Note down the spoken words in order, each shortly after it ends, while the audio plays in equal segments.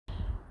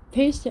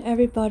Peace to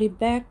everybody,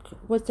 back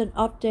with an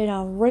update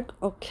on Ric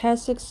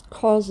Ocasek's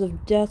cause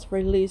of death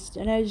released.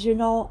 And as you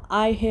know,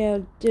 I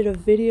had did a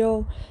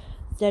video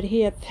that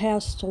he had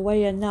passed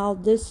away, and now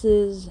this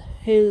is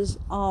his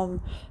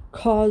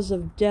cause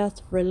of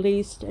death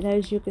released. And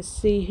as you can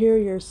see here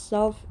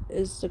yourself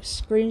is the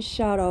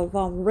screenshot of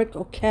Ric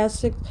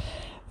Ocasek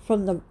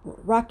from the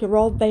rock and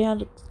roll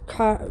band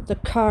The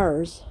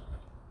Cars.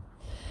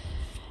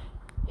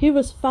 He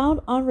was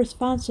found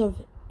unresponsive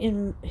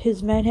in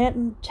his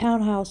Manhattan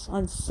townhouse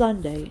on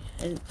Sunday.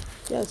 And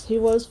yes, he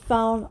was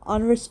found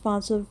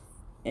unresponsive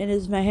in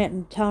his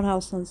Manhattan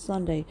townhouse on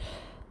Sunday.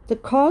 The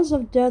cause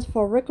of death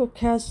for Ric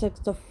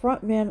Ocasek, the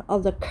frontman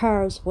of The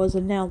Cars, was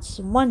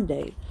announced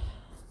Monday.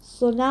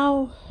 So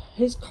now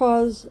his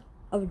cause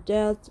of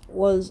death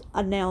was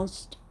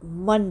announced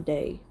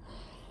Monday.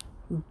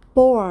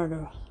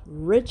 Born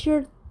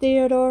Richard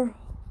Theodore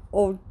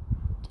Ocasek,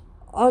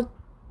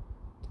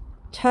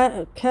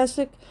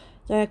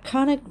 the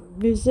iconic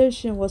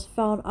musician, was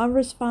found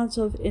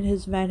unresponsive in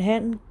his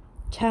Manhattan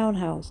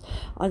townhouse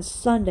on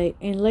Sunday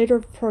and later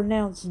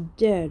pronounced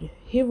dead.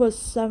 He was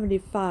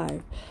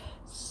 75.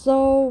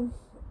 So,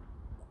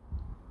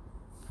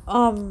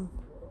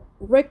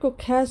 Ric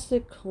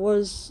Ocasek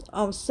was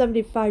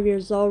 75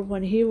 years old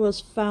when he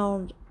was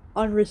found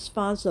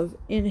unresponsive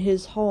in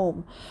his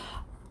home,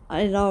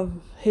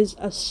 and his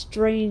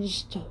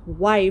estranged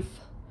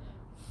wife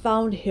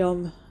found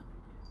him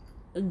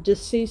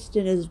deceased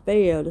in his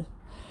bed.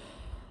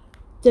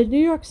 The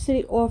New York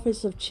City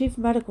Office of Chief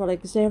Medical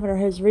Examiner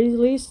has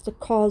released the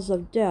cause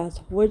of death,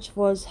 which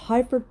was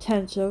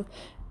hypertensive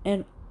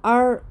and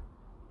I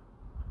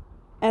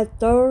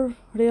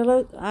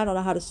don't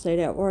know how to say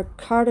that, or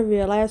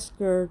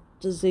cardiovascular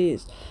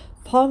disease.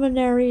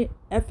 Pulmonary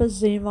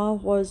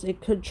emphysema was a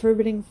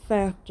contributing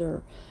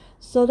factor.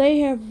 So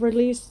they have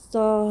released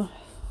the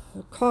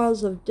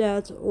cause of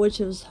death, which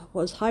was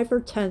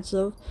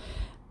hypertensive,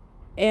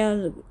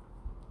 and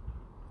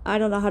I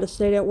don't know how to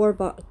say that word,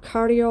 but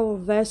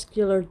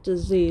cardiovascular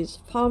disease.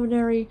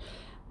 Pulmonary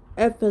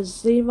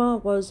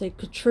emphysema was a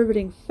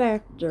contributing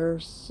factor,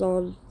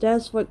 so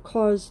that's what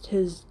caused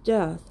his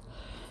death.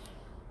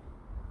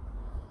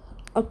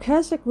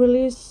 Ocasek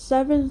released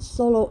 7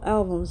 solo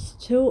albums,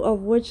 2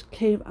 of which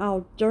came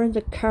out during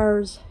the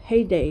Cars'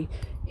 heyday.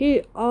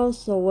 He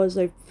also was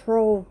a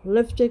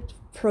prolific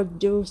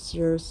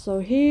producer, so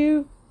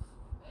he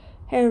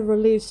had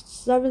released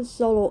 7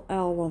 solo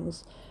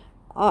albums.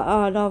 2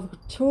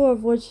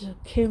 of which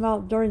came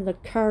out during the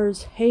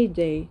Cars'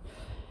 heyday.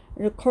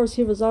 And of course,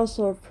 he was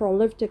also a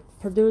prolific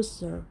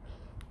producer.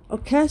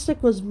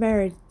 Ocasek was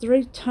married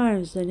 3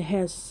 times and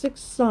has 6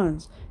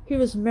 sons. He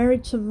was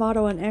married to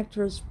model and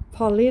actress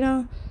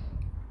Paulina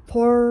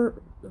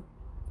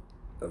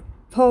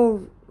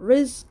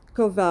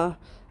Porizkova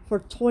for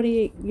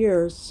 28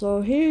 years.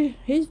 So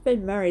he's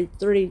been married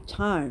 3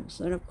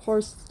 times. And of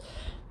course,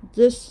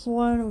 this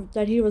one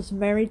that he was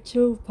married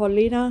to,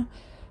 Paulina,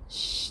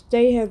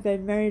 they have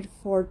been married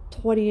for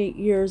 28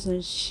 years,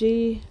 and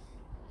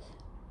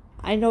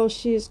I know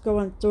she's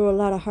going through a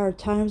lot of hard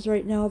times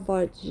right now,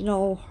 but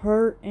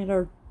her and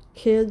her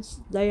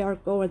kids, they are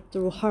going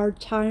through hard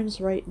times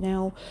right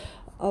now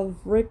of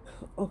Ric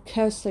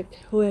Ocasek,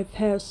 who had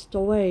passed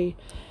away.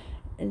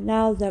 And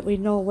now that we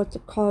know what the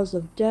cause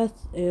of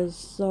death is,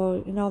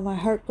 so my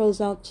heart goes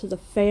out to the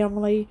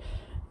family,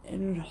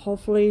 and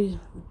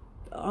hopefully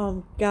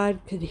God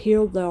could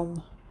heal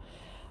them.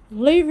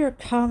 Leave your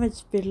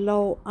comments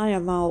below. I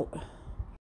am out.